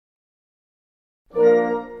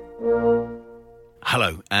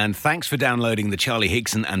Hello, and thanks for downloading the Charlie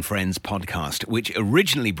Higson and Friends podcast, which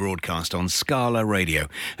originally broadcast on Scala Radio,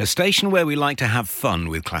 a station where we like to have fun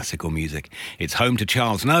with classical music. It's home to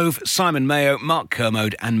Charles Nove, Simon Mayo, Mark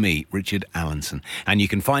Kermode, and me, Richard Allenson. And you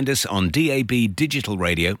can find us on DAB Digital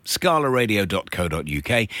Radio,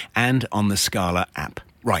 scalaradio.co.uk, and on the Scala app.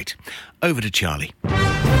 Right, over to Charlie.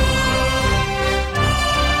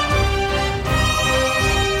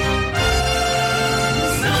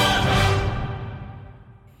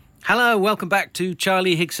 Hello, welcome back to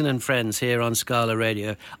Charlie Higson and Friends here on Scala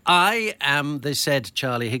Radio. I am the said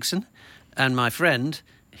Charlie Higson, and my friend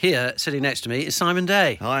here sitting next to me is Simon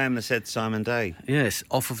Day. I am the said Simon Day. Yes,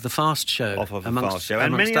 off of the Fast Show. Off of the Fast Show,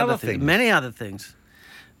 and many other things. Many other things.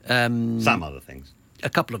 Some other things. A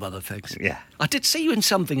couple of other things. Yeah. I did see you in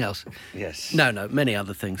something else. Yes. No, many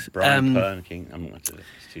other things. Brian Pernking. I'm not going to do it.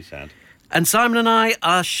 It's too sad. And Simon and I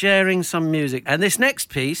are sharing some music. And this next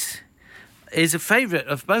piece is a favourite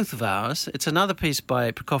of both of ours. It's another piece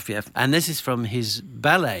by Prokofiev, and this is from his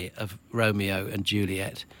ballet of Romeo and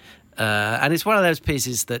Juliet. And it's one of those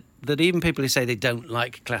pieces that even people who say they don't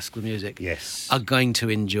like classical music are going to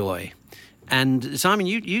enjoy. And Simon,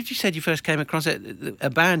 you said you first came across it, a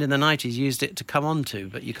band in the 90s used it to come on to,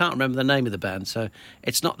 but you can't remember the name of the band, so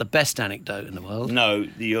it's not the best anecdote in the world. No,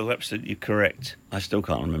 you're absolutely correct. I still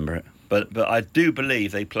can't remember it. But I do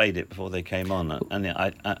believe they played it before they came on, and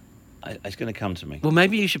it's going to come to me. Well,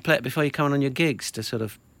 maybe you should play it before you come on your gigs to sort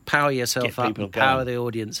of power yourself up and power the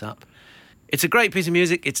audience up. It's a great piece of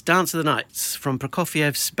music. It's Dance of the Nights from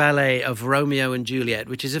Prokofiev's ballet of Romeo and Juliet,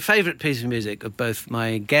 which is a favourite piece of music of both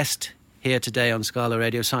my guest here today on Scala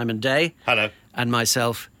Radio, Simon Day. Hello. And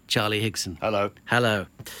myself, Charlie Higson. Hello. Hello.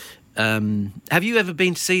 Have you ever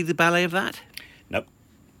been to see the ballet of that? Nope.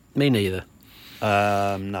 Me neither.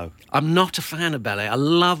 No. I'm not a fan of ballet. I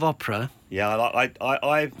love opera. Yeah,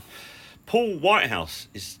 I Paul Whitehouse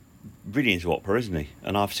is really into opera, isn't he?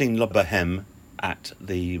 And I've seen La Bohème at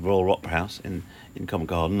the Royal Opera House in Covent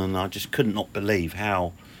Garden, and I just could not believe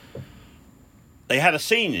how they had a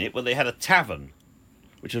scene in it where they had a tavern,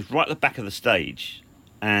 which was right at the back of the stage,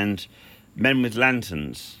 and men with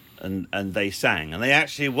lanterns, and they sang, and they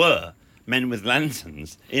actually were men with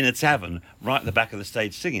lanterns in a tavern right at the back of the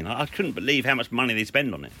stage singing. I couldn't believe how much money they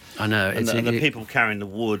spend on it. I know. And the people carrying the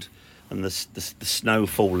wood and the snow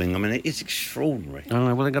falling. I mean, it's extraordinary. I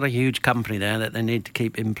know. Well, they've got a huge company there that they need to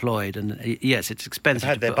keep employed, and yes, it's expensive. They've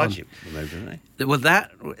had their budget removed, haven't they? Well,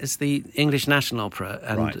 that is the English National Opera,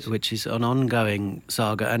 and which is an ongoing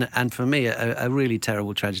saga, and for me, a really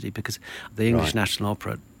terrible tragedy, because the English National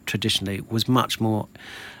Opera traditionally was much more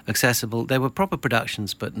accessible. There were proper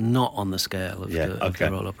productions, but not on the scale of the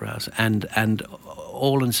Royal Opera House, and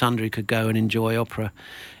all and sundry could go and enjoy opera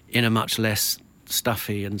in a much less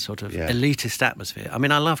stuffy and sort of elitist atmosphere. I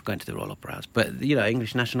mean, I love going to the Royal Opera House, but, you know,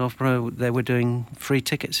 English National Opera, they were doing free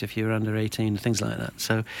tickets if you were under 18, things like that.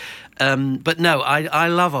 So, but no, I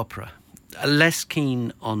love opera. Less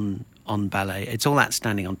keen on ballet. It's all that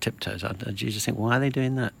standing on tiptoes. You just think, why are they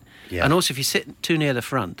doing that? Yeah. And also, if you sit too near the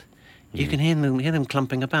front, you can hear them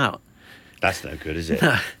clumping about. That's no good, is it?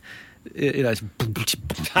 You know, it's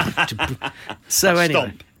so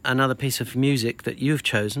anyway, another piece of music that you've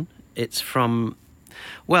chosen. It's from,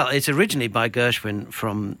 well, it's originally by Gershwin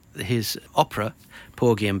from his opera,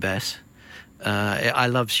 Porgy and Bess. I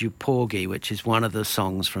Loves You, Porgy, which is one of the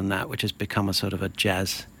songs from that, which has become a sort of a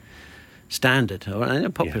jazz standard, or a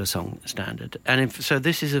popular song standard. And so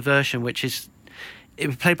this is a version which is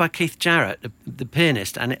played by Keith Jarrett, the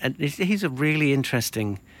pianist, and he's a really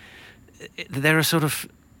interesting... There are sort of...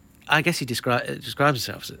 I guess he describes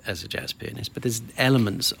himself as a jazz pianist, but there's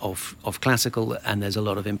elements of classical, and there's a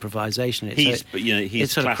lot of improvisation. He's it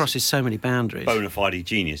sort of crosses so many boundaries. Bona fide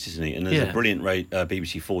genius, isn't he? And there's a brilliant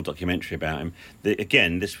BBC 4 documentary about him. I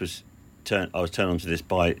was turned on to this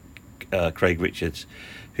by Craig Richards,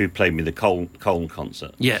 who played me the Colne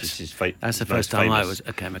concert. Yes, that's the first time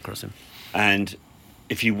I came across him. And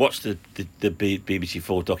if you watch the BBC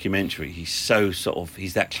 4 documentary, he's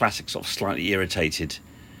that classic sort of slightly irritated.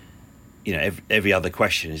 You know, every other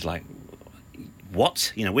question is like,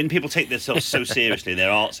 what? You know, when people take themselves so seriously,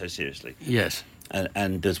 their art so seriously. Yes.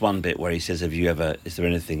 And there's one bit where he says, is there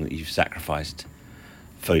anything that you've sacrificed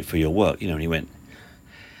for your work? You know, and he went,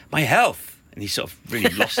 my health. And he sort of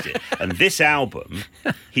really lost it. And this album,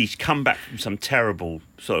 he's come back from some terrible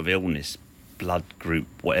sort of illness, blood group,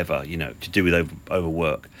 whatever, you know, to do with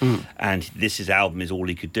overwork. And this album is all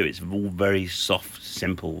he could do. It's all very soft,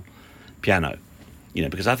 simple piano. You know,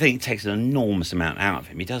 because I think it takes an enormous amount out of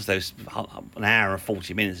him. He does those an hour and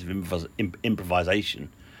 40 minutes of improvisation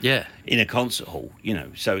in a concert hall, you know.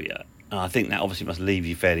 So I think that obviously must leave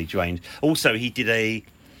you fairly drained. Also, he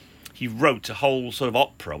wrote a whole sort of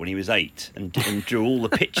opera when he was 8 and drew all the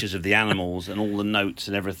pictures of the animals and all the notes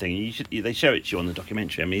and everything. They show it to you on the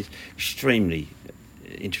documentary. I mean, he's extremely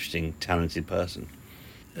interesting, talented person.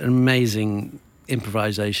 An amazing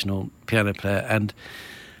improvisational piano player. And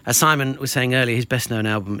as Simon was saying earlier, his best-known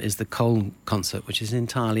album is the Cole Concert, which is an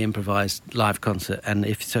entirely improvised live concert. And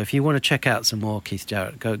if you want to check out some more Keith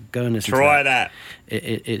Jarrett, go and listen to that. Try that.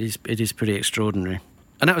 It is pretty extraordinary.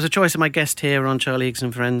 And that was a choice of my guest here on Charlie Higgs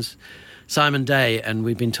and Friends, Simon Day, and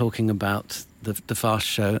we've been talking about the Fast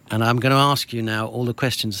Show. And I'm going to ask you now all the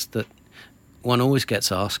questions that one always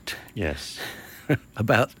gets asked. Yes.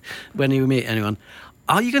 About when you meet anyone.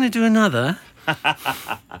 Are you going to do another?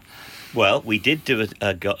 Well, we did do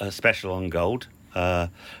a special on Gold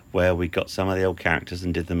where we got some of the old characters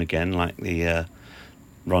and did them again, like the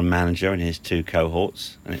Ron Manager and his 2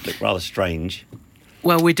 cohorts, and it looked rather strange.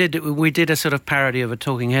 Well, we did a sort of parody of a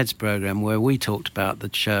Talking Heads programme where we talked about the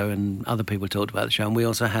show and other people talked about the show, and we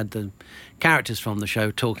also had the characters from the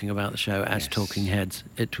show talking about the show as Talking Heads.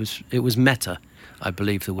 It was meta, I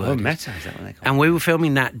believe the word. Oh, meta, is that what they call it? And we were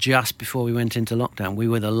filming that just before we went into lockdown.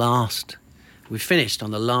 We finished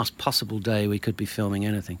on the last possible day we could be filming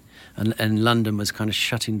anything. And London was kind of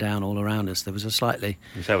shutting down all around us. There was a slightly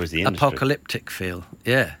apocalyptic feel.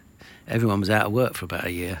 Yeah. Everyone was out of work for about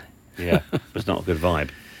a year. Yeah, it was not a good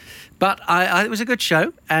vibe. But it was a good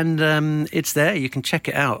show, and it's there. You can check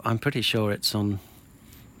it out. I'm pretty sure it's on...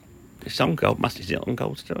 It's on Gold. Is it on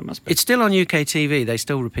Gold still? It must be. It's still on UK TV. They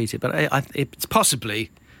still repeat it, but it's possibly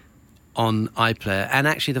on iPlayer. And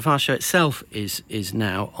actually, the Fast Show itself is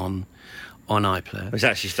now on iPlayer. It's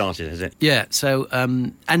actually started, has it? Yeah. So,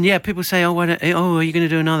 people say, are you going to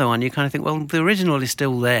do another one? You kind of think, well, the original is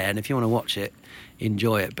still there, and if you want to watch it,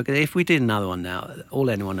 enjoy it. Because if we did another one now,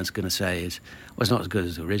 all anyone is going to say is, well, it's not as good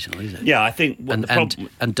as the original, is it? Yeah, I think the problem...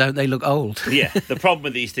 And don't they look old? Yeah, the problem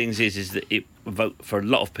with these things is that it evoked, for a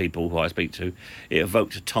lot of people who I speak to, it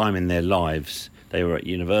evoked a time in their lives. They were at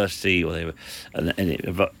university, or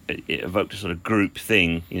it evoked a sort of group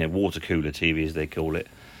thing, water cooler TV as they call it.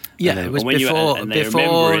 Yeah, it was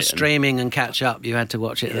before streaming and catch up. You had to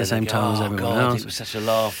watch it at the same time as everyone else. It was such a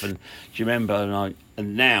laugh. And do you remember?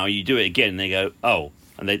 And now you do it again, and they go, oh,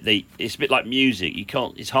 and they it's a bit like music. You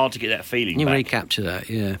can't. It's hard to get that feeling. You back. recapture that,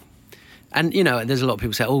 yeah. And there's a lot of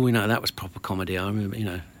people say, oh, we know that was proper comedy. I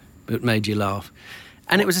remember, it made you laugh.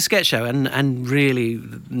 And it was a sketch show, and really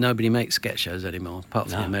nobody makes sketch shows anymore, apart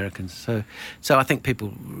from the Americans. So I think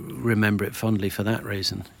people remember it fondly for that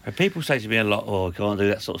reason. And people say to me a lot, "Oh, I can't do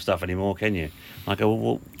that sort of stuff anymore, can you?" I go,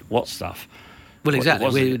 "Well, what stuff?" Well,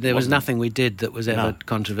 exactly. There was nothing we did that was ever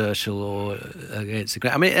controversial or against the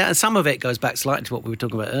grain. I mean, some of it goes back slightly to what we were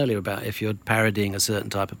talking about earlier about if you're parodying a certain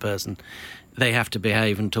type of person, they have to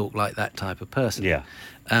behave and talk like that type of person. Yeah.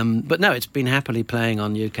 But no, it's been happily playing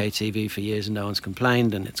on UK TV for years and no one's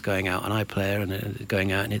complained, and it's going out on iPlayer and it's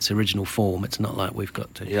going out in its original form. It's not like we've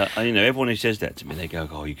got to... Yeah, everyone who says that to me, they go,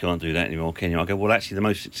 oh, you can't do that anymore, can you? I go, well, actually, the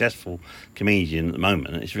most successful comedian at the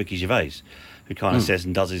moment is Ricky Gervais, who kind of says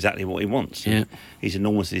and does exactly what he wants. Yeah. He's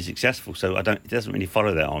enormously successful, so it doesn't really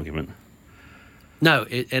follow that argument. No,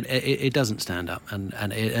 it doesn't stand up,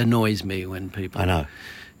 and it annoys me when people... I know.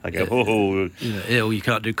 I go, you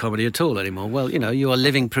can't do comedy at all anymore. Well, you are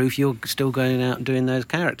living proof you're still going out and doing those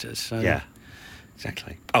characters. So. Yeah,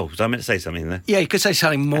 exactly. Oh, was I meant to say something there? Yeah, you could say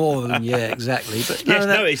something more than, exactly. But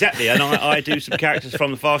no, exactly. And I do some characters from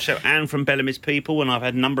the Fast Show and from Bellamy's People, and I've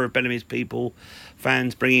had a number of Bellamy's People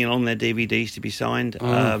fans bringing on their DVDs to be signed.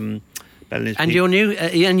 And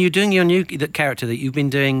you're doing your new character that you've been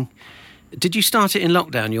doing. Did you start it in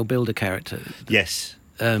lockdown, your Builder character? Yes.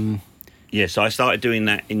 Yes, I started doing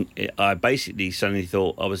that. I basically suddenly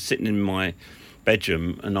thought I was sitting in my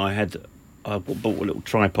bedroom and I bought a little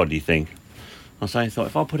tripod-y thing. I thought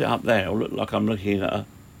if I put it up there, it'll look like I'm looking at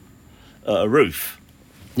a roof.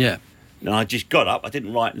 Yeah. And I just got up. I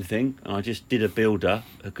didn't write anything, and I just did a builder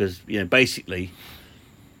because basically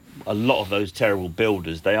a lot of those terrible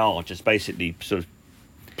builders, they are just basically sort of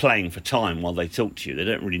playing for time while they talk to you. They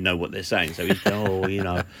don't really know what they're saying. So he's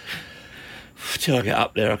going, till I get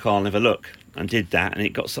up there, I can't have a look. And did that, and it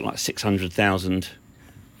got something like 600,000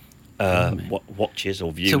 watches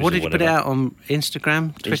or views. So what did you put out on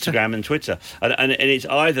Instagram, Twitter? Instagram and Twitter. And it's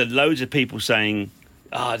either loads of people saying,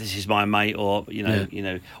 this is my mate, or,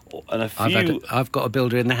 and a few... I've got a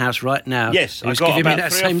builder in the house right now. Yes, I've got about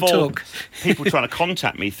that 3 same or 4 talk. people trying to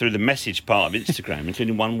contact me through the message part of Instagram,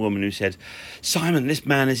 including one woman who said, Simon, this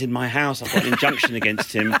man is in my house. I've got an injunction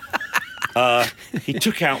against him. He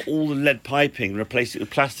took out all the lead piping, replaced it with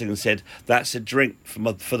plastic, and said, "That's a drink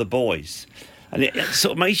for the boys." And it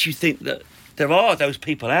sort of makes you think that there are those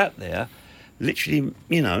people out there, literally,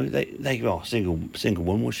 you know, they go, single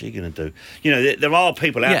woman, what's she going to do? You know, there are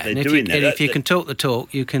people out there doing that. And if you can talk the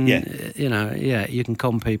talk, you can, you can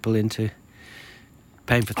con people into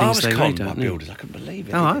paying for things they really don't by builders. I couldn't believe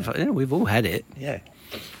it. We've all had it. Yeah.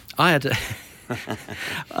 I had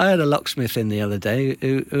a locksmith in the other day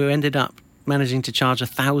who ended up managing to charge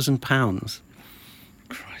 £1,000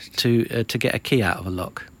 to get a key out of a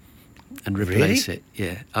lock and replace it.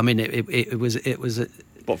 Yeah, I mean it was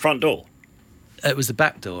what, front door? It was the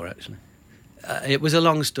back door, actually. It was a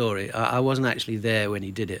long story. I wasn't actually there when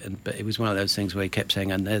he did it, but it was one of those things where he kept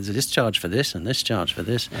saying, "And there's this charge for this, and this charge for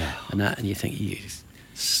this, and that," and you think,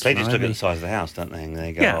 they just look at the size of the house, don't they? And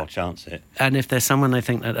they go, "I'll chance it." And if there's someone they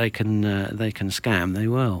think that they can scam, they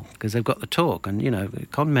will, because they've got the talk. And you know,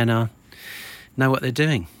 con men know what they're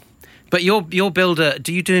doing. But your builder,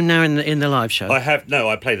 do you do him now in the live show?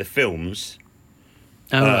 I play the films,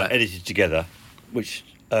 edited together, which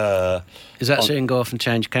is that so you can go off and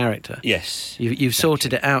change character? Yes, you've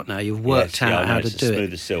sorted it out now. You've worked out how to do it.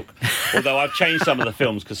 Smooth as silk. Although I've changed some of the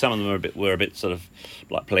films because some of them were a bit sort of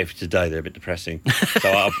like Play for Today. They're a bit depressing, so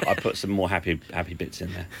I put some more happy bits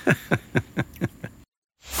in there.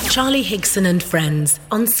 Charlie Higson and Friends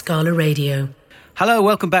on Scala Radio. Hello,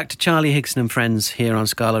 welcome back to Charlie Higson and Friends here on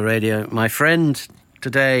Scala Radio. My friend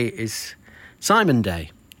today is Simon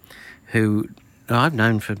Day, who I've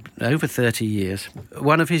known for over 30 years.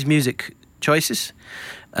 One of his music choices,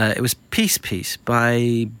 it was Peace Piece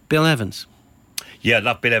by Bill Evans. Yeah, I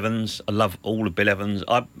love Bill Evans. I love all of Bill Evans.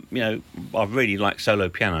 I really like solo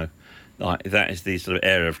piano. Like, if that is the sort of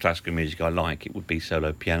area of classical music I like, it would be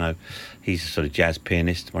solo piano. He's a sort of jazz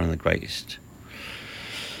pianist, one of the greatest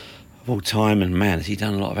of all time, and man, has he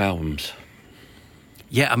done a lot of albums.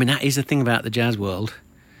 Yeah, I mean, that is the thing about the jazz world,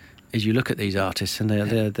 is you look at these artists and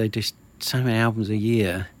they do so many albums a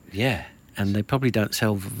year. Yeah. And they probably don't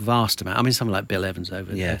sell vast amount. I mean, someone like Bill Evans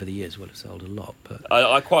over the years will have sold a lot. But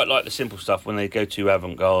I quite like the simple stuff when they go too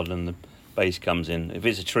avant-garde and the bass comes in. If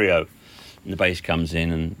it's a trio and the bass comes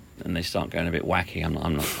in and they start going a bit wacky,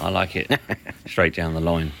 I like it straight down the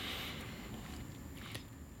line.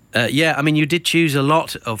 I mean, you did choose a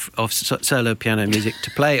lot of solo piano music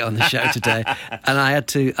to play on the show today, and I had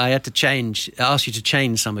to ask you to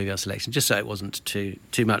change some of your selection just so it wasn't too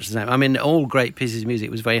much the same. I mean, all great pieces of music.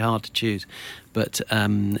 It was very hard to choose, but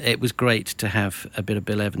it was great to have a bit of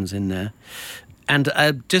Bill Evans in there, and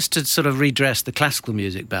just to sort of redress the classical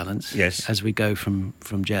music balance. Yes. As we go from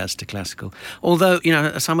jazz to classical, although you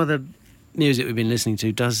know some of the music we've been listening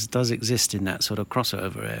to does exist in that sort of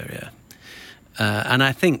crossover area. And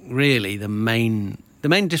I think really the main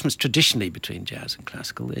difference traditionally between jazz and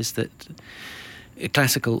classical is that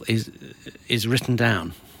classical is written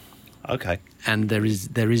down. Okay. And there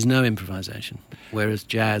is no improvisation, whereas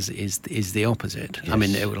jazz is the opposite. Yes. I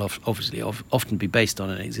mean, it will obviously often be based on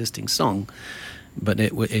an existing song, but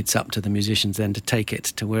it's up to the musicians then to take it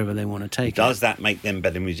to wherever they want to take it. Does that make them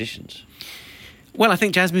better musicians? Well, I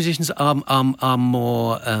think jazz musicians are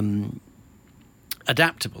more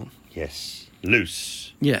adaptable. Yes.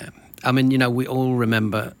 Loose. Yeah. I mean, you know, we all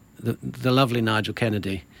remember the lovely Nigel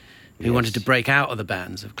Kennedy, who wanted to break out of the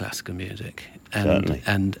bands of classical music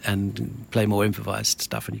and play more improvised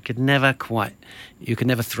stuff, and you could never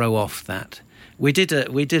throw off that. We did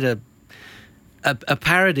a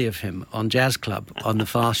parody of him on Jazz Club on the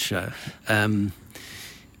Fast Show,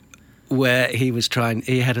 where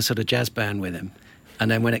he had a sort of jazz band with him. And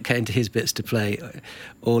then when it came to his bits to play,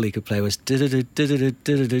 all he could play was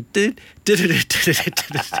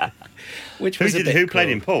which was who played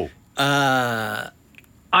him, Paul? I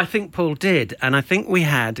think Paul did, and I think we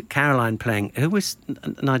had Caroline playing. Who was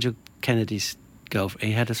Nigel Kennedy's girlfriend?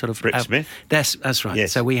 He had a sort of Brick Smith. That's right.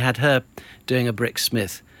 Yes. So we had her doing a Brick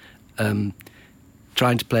Smith, trying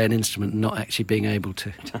to play an instrument and not actually being able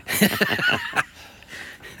to.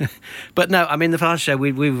 But no, I mean, the Fast Show,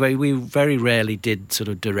 we very rarely did sort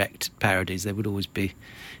of direct parodies. They would always be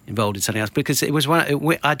involved in something else, because it was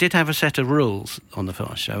I did have a set of rules on the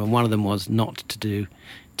Fast Show, and one of them was not to do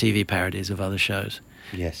TV parodies of other shows.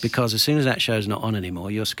 Yes. Because as soon as that show's not on anymore,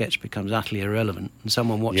 your sketch becomes utterly irrelevant, and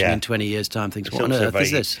someone watching in 20 years' time thinks, what on earth is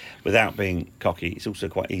this? Without being cocky, it's also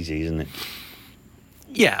quite easy, isn't it?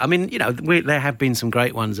 Yeah, I mean, you know, there have been some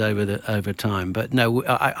great ones over time, but no,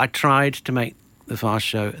 I tried to make the Fast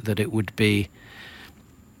Show that it would be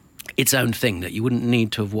its own thing, that you wouldn't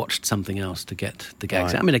need to have watched something else to get the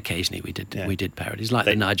gags. Right. I mean, occasionally we did parodies like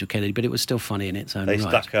the Nigel Kennedy, but it was still funny in its own right. They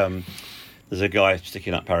stuck. There's a guy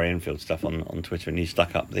sticking up Barry Enfield stuff on Twitter, and he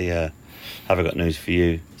stuck up the "Have I Got News for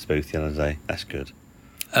You" spoof the other day. That's good.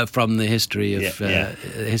 From the history of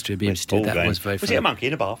history of the Institute, that was very funny. Was it a monkey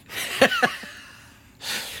in a bath?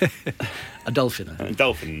 A dolphin. A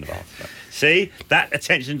dolphin in the bath. See, that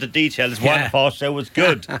attention to detail is why the Fast Show was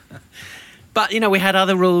good. But, we had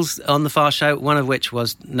other rules on the Fast Show, one of which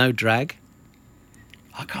was no drag.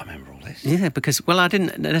 I can't remember all this. Yeah, because, I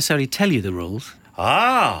didn't necessarily tell you the rules. You're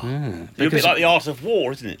a bit like the Art of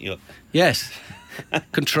War, isn't it? Yes.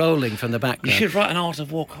 Controlling from the background. You should write an Art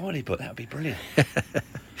of War comedy book. That would be brilliant.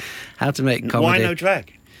 How to make comedy. Why no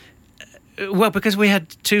drag? Well, because we had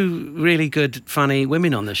two really good, funny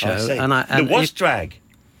women on the show. There was drag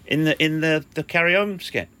in the Carry On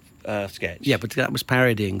sketch. Yeah, but that was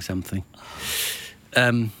parodying something.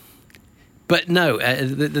 But no,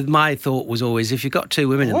 my thought was always, if you've got two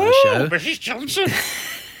women in the show... British Johnson!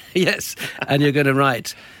 Yes, and you're going to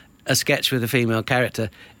write a sketch with a female character,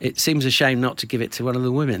 it seems a shame not to give it to one of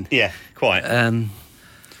the women. Yeah, quite. I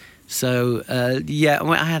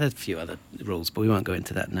had a few other rules, but we won't go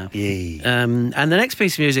into that now. Yeah. And the next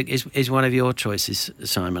piece of music is one of your choices,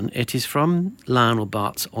 Simon. It is from Lionel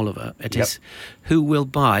Bart's Oliver. It is Who Will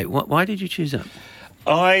Buy. Why did you choose that?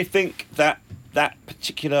 I think that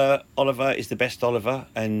particular Oliver is the best Oliver,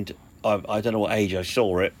 and I don't know what age I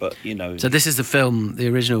saw it, but So this is the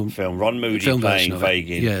original film. Ron Moody playing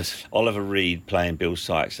Fagin. Yes. Oliver Reed playing Bill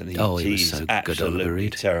Sikes, and he's so absolutely good, Oliver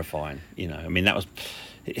Reed. Terrifying.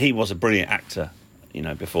 He was a brilliant actor.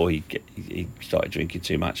 Before he started drinking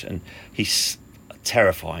too much, and he's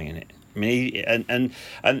terrifying in it. I mean, and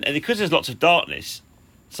because there's lots of darkness,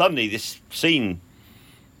 suddenly this scene,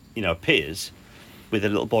 appears. With a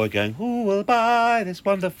little boy going, who will buy this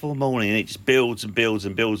wonderful morning? And it just builds and builds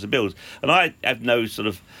and builds and builds. And I have no sort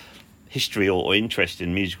of history or interest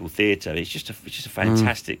in musical theatre. It's just a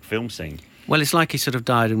fantastic film scene. Well, it's like he sort of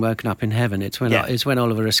died and woken up in heaven. It's when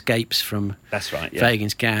Oliver escapes from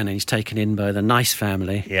Fagin's gang and he's taken in by the Nice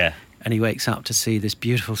family. Yeah. And he wakes up to see this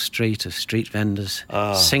beautiful street of street vendors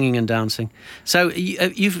singing and dancing. So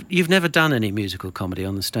you've never done any musical comedy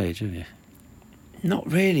on the stage, have you?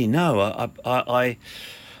 Not really, no. I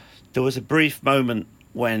there was a brief moment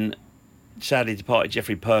when sadly departed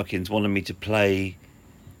Jeffrey Perkins wanted me to play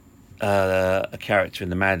a character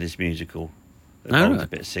in the Madness musical that involved a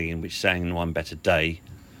bit of singing, which sang One Better Day,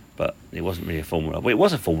 but it wasn't really a formal offer. Well, it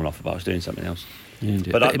was a formal offer, but I was doing something else.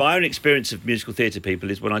 But my own experience of musical theatre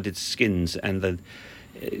people is when I did Skins, and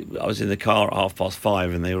I was in the car at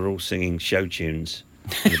 5:30 and they were all singing show tunes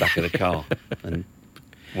in the back of the car. And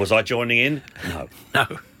was I joining in? No.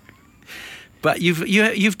 But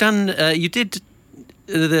you've done you did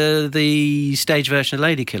the stage version of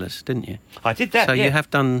Lady Killers, didn't you? I did that. So you have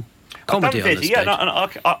done comedy on the stage.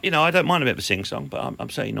 Yeah, I don't mind a bit of a sing song, but I'm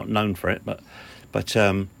certainly not known for it. But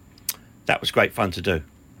that was great fun to do.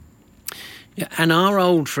 Yeah, and our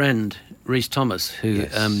old friend Rhys Thomas, who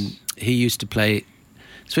he used to play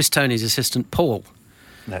Swiss Tony's assistant Paul.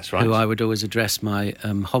 That's right. Who I would always address my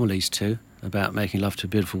homilies to about making love to a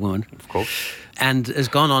beautiful woman. Of course. And has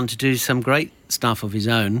gone on to do some great stuff of his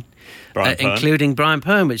own, including Brian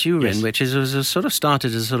Pern, which you were in, which was sort of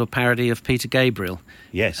started as a sort of parody of Peter Gabriel.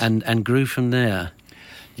 Yes. And grew from there.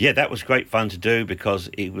 Yeah, that was great fun to do because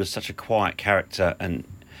he was such a quiet character, and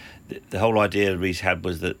the whole idea Rhys had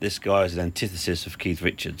was that this guy is an antithesis of Keith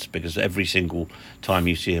Richards, because every single time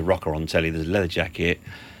you see a rocker on telly, there's a leather jacket,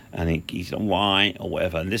 and he's on white or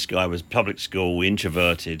whatever. And this guy was public school,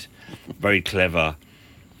 introverted, very clever,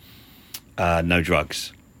 no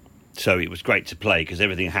drugs. So it was great to play because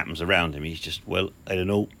everything happens around him. He's just, I don't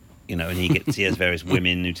know, and he has various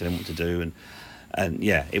women who tell him what to do. And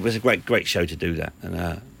yeah, it was a great show to do that.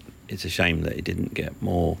 And it's a shame that it didn't get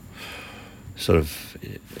more sort of...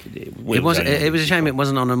 It was a shame it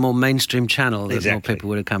wasn't on a more mainstream channel that exactly. more people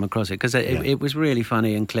would have come across it, because it was really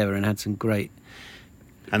funny and clever and had some great...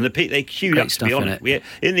 And they queued up to be on it.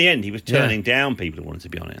 In the end, he was turning down people who wanted to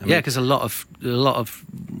be on it. Because a lot of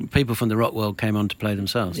people from the rock world came on to play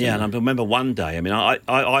themselves. Yeah, and I remember one day. I mean,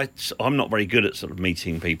 I'm not very good at sort of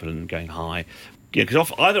meeting people and going hi. Yeah,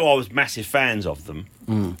 because either I was massive fans of them,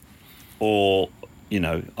 or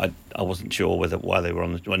I wasn't sure why they were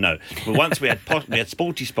on the. Well, no. But once we had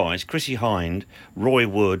Sporty Spice, Chrissie Hynde, Roy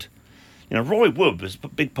Wood. Roy Wood was a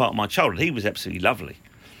big part of my childhood. He was absolutely lovely.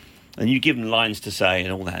 And you give them lines to say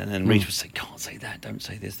and all that, and then Rhys would say, "Can't say that, don't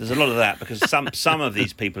say this." There's a lot of that because some of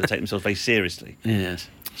these people take themselves very seriously. Yes.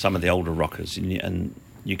 Some of the older rockers, and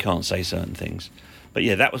you can't say certain things. But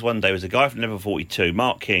yeah, that was one day. It was a guy from Level 42,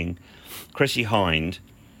 Mark King, Chrissie Hynde,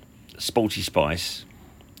 Sporty Spice,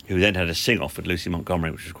 who then had a sing-off with Lucy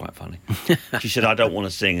Montgomery, which was quite funny. She said, "I don't want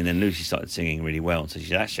to sing," and then Lucy started singing really well. So she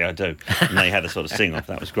said, "Actually, I do." And they had a sort of sing-off.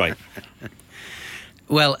 That was great.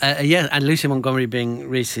 Well, yeah, and Lucy Montgomery being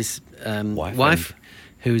Reese's wife,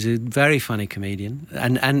 who's a very funny comedian,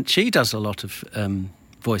 and she does a lot of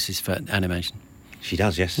voices for animation. She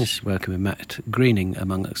does, yes. She's working with Matt Greening,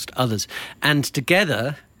 amongst others. And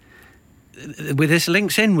together, with this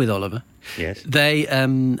links in with Oliver, yes, they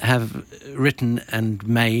have written and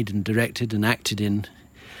made and directed and acted in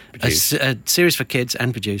a series for kids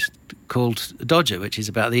and produced called Dodger, which is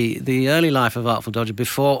about the early life of Artful Dodger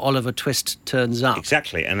before Oliver Twist turns up.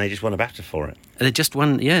 Exactly, and they just won a BAFTA for it. They just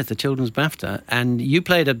won, the Children's BAFTA, and you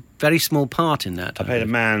played a very small part in that. I played a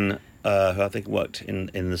man who I think worked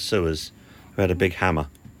in the sewers, who had a big hammer,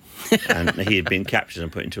 and he had been captured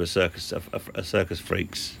and put into a circus of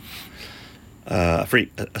freaks, a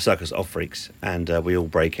circus of freaks, and we all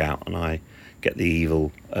break out, and I get the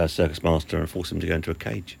evil circus master and force him to go into a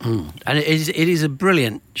cage. And it is a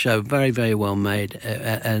brilliant show, very, very well made,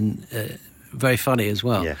 and very funny as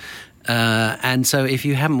well. Yeah. And so if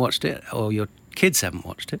you haven't watched it, or your kids haven't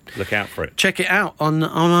watched it, look out for it. Check it out on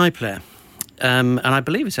iPlayer. And I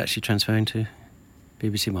believe it's actually transferring to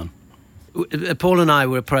BBC One. Paul and I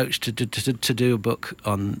were approached to do a book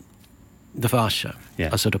on The Fast Show,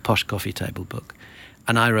 a sort of posh coffee table book.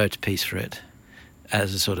 And I wrote a piece for it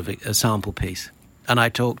as a sort of a sample piece. And I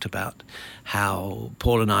talked about how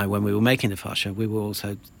Paul and I, when we were making The Fast Show, we were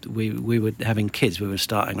having kids. We were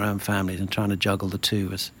starting our own families, and trying to juggle the two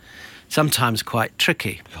was sometimes quite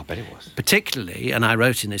tricky. I bet it was. Particularly, and I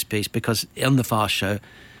wrote in this piece, because on The Fast Show,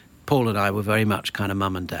 Paul and I were very much kind of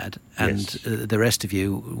mum and dad, and the rest of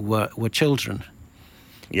you were children.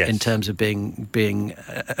 Yes. In terms of having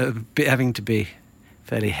to be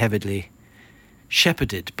fairly heavily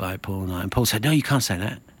shepherded by Paul and I. And Paul said, "No, you can't say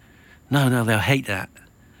that. No, they'll hate that.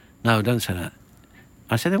 No, don't say that."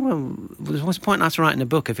 I said, "Well, what's the point in us writing a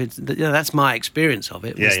book if it's that's my experience of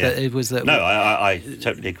it." No, I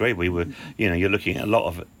totally agree. We were, you're looking at a lot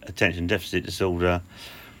of attention deficit disorder.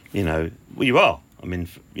 Well, you are. I mean,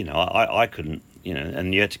 I couldn't,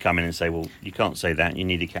 and you had to come in and say, well, you can't say that. You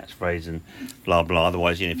need a catchphrase and blah blah.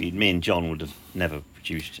 Otherwise, me and John would have never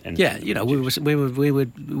produced anything. Yeah, we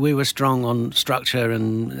were strong on structure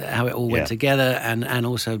and how it all went together, and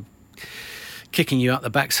also kicking you up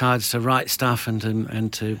the backsides to write stuff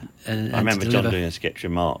and to. I remember John doing a sketch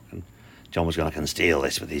with Mark, and John was going, "I can steal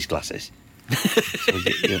this with these glasses." So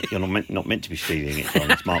you're not meant to be stealing it,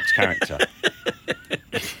 John. It's Mark's character.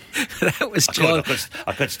 That was John.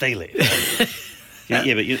 I could steal it.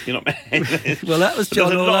 Yeah, but you're not. Well, that was John.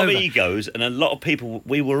 There was a lot of egos, and a lot of people.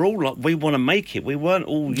 We were all like, we want to make it. We weren't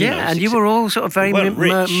all. And you were all sort of very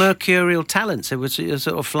mercurial talents. It was sort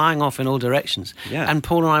of flying off in all directions. Yeah. And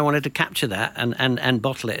Paul and I wanted to capture that and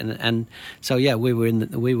bottle it, and so we were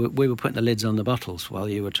putting the lids on the bottles while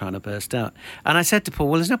you were trying to burst out. And I said to Paul,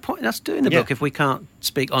 "Well, there's no point in us doing the book if we can't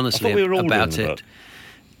speak honestly about it."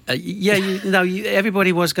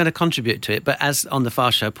 Everybody was going to contribute to it, but as on The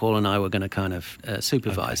Fast Show, Paul and I were going to kind of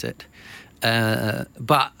supervise it.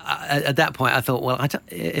 But at that point, I thought, well,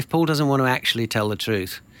 if Paul doesn't want to actually tell the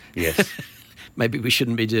truth, maybe we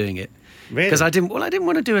shouldn't be doing it. Really? Because I didn't want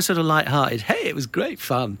to do a sort of light-hearted, hey, it was great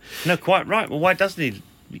fun. No, quite right. Well, why doesn't he?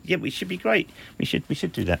 Yeah, we should be great. We should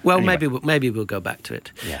do that. Well, anyway. maybe we'll go back to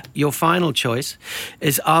it. Yeah. Your final choice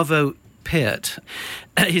is Arvo Pärt.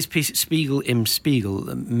 His piece Spiegel im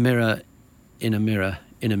Spiegel, mirror in a mirror,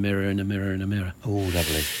 in a mirror, in a mirror, in a mirror. Oh,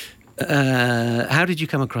 lovely. How did you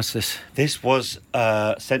come across this? This was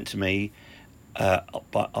sent to me by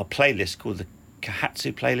a playlist called the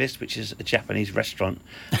Kahatsu playlist, which is a Japanese restaurant.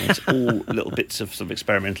 And it's all little bits of some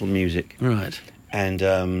experimental music. Right.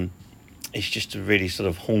 And it's just a really sort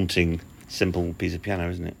of haunting, simple piece of piano,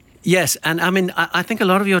 isn't it? Yes, and I mean, I think a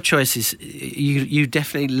lot of your choices, you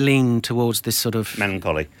definitely lean towards this sort of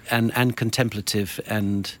melancholy and contemplative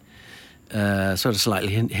and sort of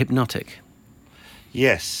slightly hypnotic.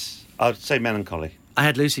 Yes, I'd say melancholy. I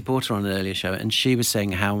had Lucy Porter on an earlier show, and she was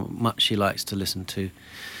saying how much she likes to listen to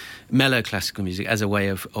mellow classical music as a way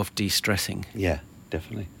of de-stressing. Yeah,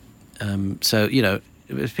 definitely. So,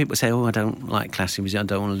 if people say, "Oh, I don't like classical music, I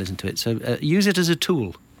don't want to listen to it," so use it as a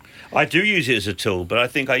tool. I do use it as a tool, but I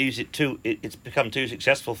think I use it too. It's become too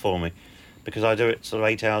successful for me because I do it sort of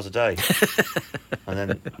 8 hours a day. And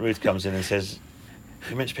then Ruth comes in and says,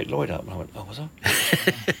 "You meant to pick Lloyd up." And I went, "Oh, was I?"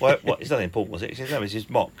 What? It's nothing important, was it? He says, "No, it's his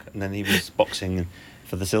mock." And then he was boxing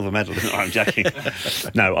for the silver medal. No, I'm joking.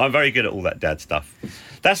 No, I'm very good at all that dad stuff.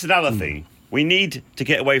 That's another thing. We need to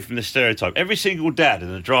get away from the stereotype. Every single dad in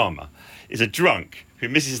a drama is a drunk who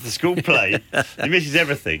misses the school play. He misses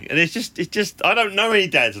everything. And it's just, I don't know any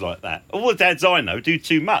dads like that. All the dads I know do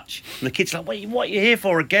too much. And the kids are like, wait, what are you here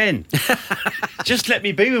for again? Just let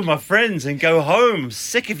me be with my friends and go home. I'm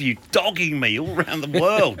sick of you dogging me all around the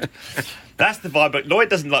world. That's the vibe. But Lloyd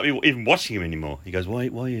doesn't like me even watching him anymore. He goes, why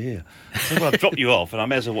are you here? I said, well, I'll drop you off and I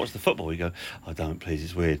may as well watch the football. He goes, oh, don't, please,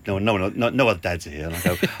 it's weird. No other dads are here. And I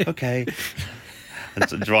go, okay. And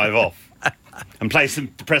so drive off. And play some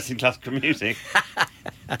depressing classical music.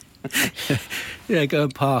 Go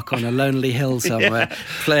and park on a lonely hill somewhere,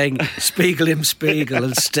 playing Spiegel im Spiegel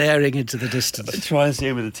and staring into the distance. Try and see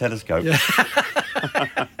him with a telescope.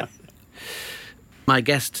 Yeah. My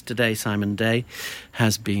guest today, Simon Day,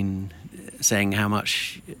 has been saying how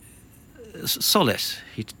much solace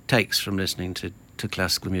he takes from listening to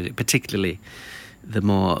classical music, particularly the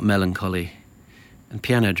more melancholy and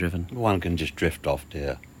piano-driven. One can just drift off,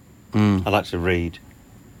 dear. I like to read,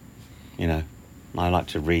 I like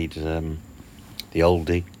to read the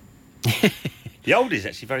oldie. The oldie is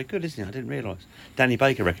actually very good, isn't it? I didn't realise. Danny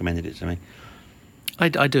Baker recommended it to me. I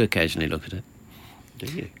do occasionally look at it. Do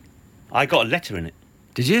you? I got a letter in it.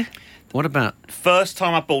 Did you? What about? First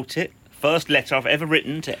time I bought it, first letter I've ever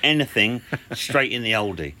written to anything straight in the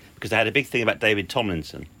oldie, because they had a big thing about David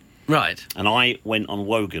Tomlinson. Right. And I went on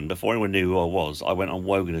Wogan, before anyone knew who I was, I went on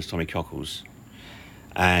Wogan as Tommy Cockles.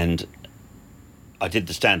 And I did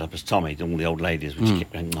the stand-up as Tommy, and all the old ladies would just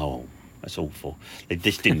keep going, oh, that's awful. They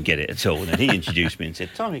just didn't get it at all. And then he introduced me and said,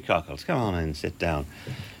 Tommy Cockles, come on in and sit down.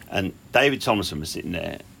 And David Tomlinson was sitting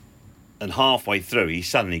there, and halfway through, he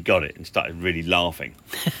suddenly got it and started really laughing.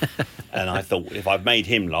 And I thought, if I've made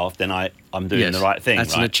him laugh, then I'm doing the right thing.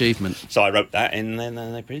 That's an achievement. So I wrote that, and then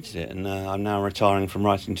they printed it, and I'm now retiring from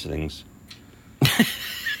writing to things.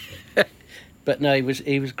 But no,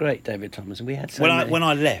 he was great, David Tomlinson. We had when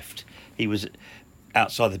I left, he was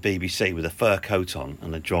outside the BBC with a fur coat on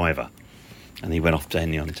and a driver, and he went off to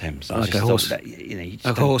Henley-on-Thames. Like a horse,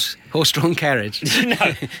 horse-drawn carriage.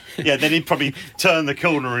 Yeah. Then he probably turned the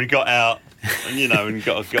corner and got out, and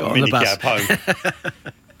got a minicab home.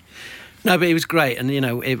 No, but he was great, and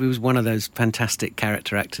it was one of those fantastic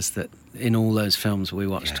character actors that in all those films we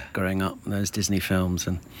watched growing up, those Disney films,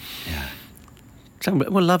 and so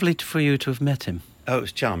lovely for you to have met him. Oh, it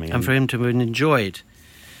was charming, and for him to have enjoyed,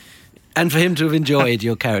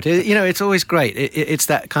 your character. It's always great. It's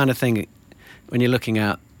that kind of thing when you're looking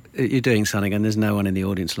out, you're doing something, and there's no one in the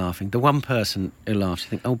audience laughing. The one person who laughs, you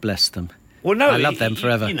think, oh, bless them. Well, no, I love them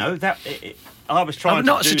forever. I was trying. I'm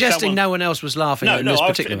not suggesting no one else was laughing in this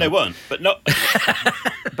particular. They weren't, but not.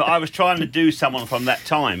 But I was trying to do someone from that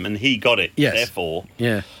time, and he got it. Yes. Therefore,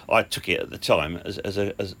 I took it at the time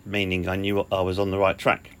as meaning I knew I was on the right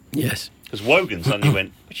track. Yes. Because Wogan suddenly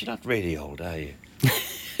went, "But you're not really old, are you?"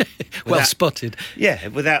 Well spotted. Yeah,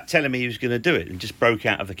 without telling me he was going to do it, and just broke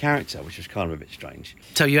out of the character, which was kind of a bit strange.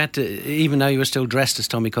 So you had to, even though you were still dressed as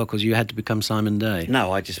Tommy Cockles, you had to become Simon Day?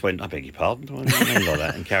 No, I just went, I beg your pardon, I didn't like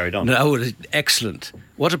that, and carried on. No, excellent.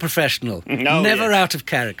 What a professional. Never out of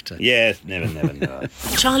character. Yes, never.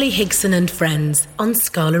 Charlie Higson and Friends on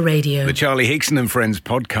Scala Radio. The Charlie Higson and Friends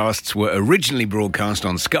podcasts were originally broadcast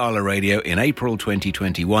on Scala Radio in April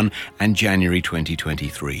 2021 and January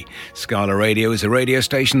 2023. Scala Radio is a radio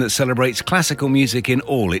station that celebrates classical music in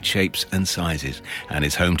all its shapes and sizes, and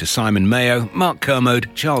is home to Simon Mayo, Mark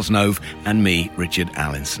Kermode, Charles Nove, and me, Richard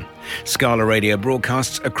Allinson. Scala Radio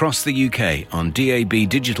broadcasts across the UK on DAB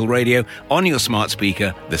digital radio, on your smart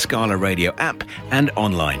speaker, the Scala Radio app, and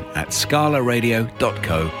online at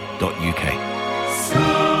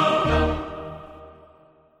scalaradio.co.uk.